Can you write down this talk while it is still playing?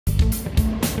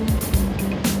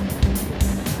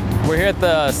We're here at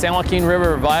the San Joaquin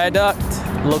River Viaduct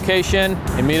location.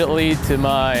 Immediately to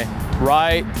my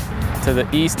right, to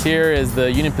the east here, is the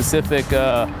Union Pacific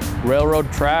railroad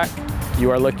track.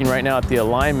 You are looking right now at the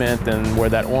alignment, and where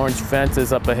that orange fence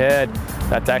is up ahead,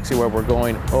 that's actually where we're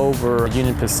going over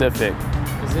Union Pacific.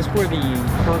 Is this where the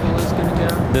pergola is going to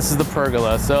go? This is the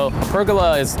pergola. So a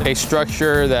pergola is a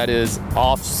structure that is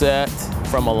offset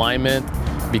from alignment,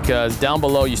 because down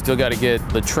below you still got to get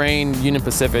the train. Union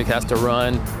Pacific has to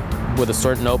run with a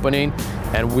certain opening,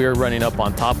 and we're running up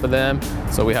on top of them.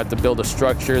 So we have to build a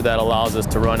structure that allows us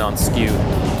to run on skew.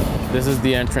 This is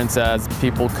the entrance as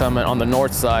people coming on the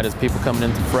north side, as people coming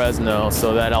into Fresno.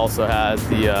 So that also has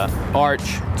the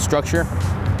arch structure.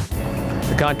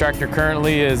 The contractor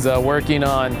currently is working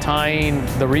on tying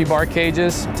the rebar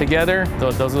cages together.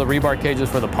 Those are the rebar cages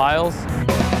for the piles.